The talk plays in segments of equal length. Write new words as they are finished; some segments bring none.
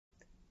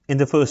In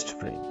the first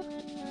frame,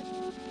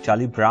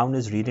 Charlie Brown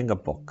is reading a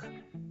book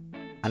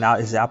and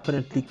is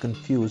apparently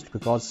confused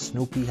because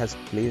Snoopy has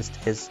placed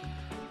his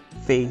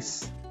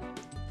face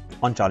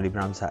on Charlie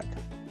Brown's head.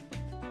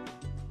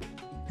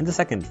 In the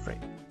second frame,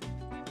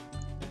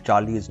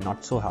 Charlie is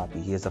not so happy.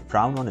 He has a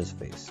frown on his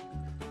face,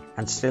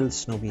 and still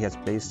Snoopy has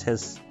placed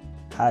his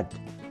head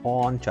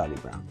on Charlie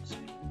Brown's.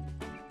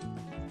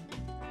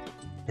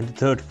 In the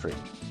third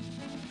frame,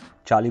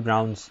 Charlie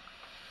Brown's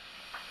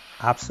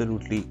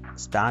absolutely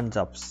stands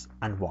up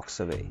and walks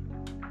away,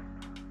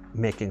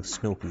 making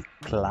Snoopy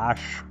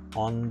clash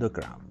on the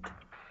ground.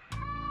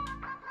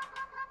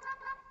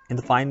 In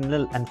the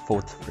final and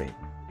fourth frame,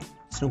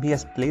 Snoopy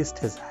has placed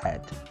his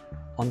head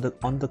on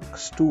the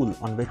stool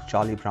on which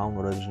Charlie Brown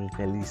was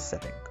originally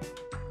sitting.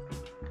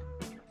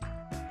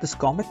 This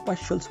comic by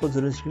Schulz was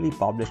originally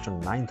published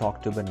on 9th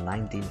October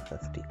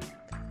 1950,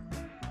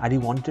 and he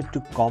wanted to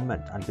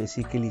comment and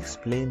basically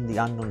explain the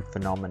unknown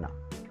phenomena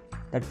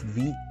that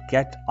we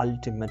get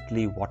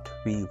ultimately what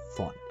we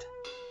want.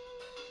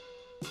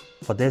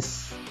 For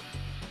this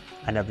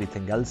and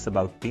everything else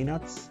about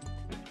Peanuts,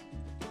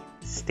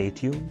 stay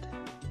tuned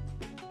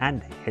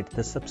and hit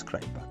the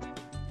subscribe button.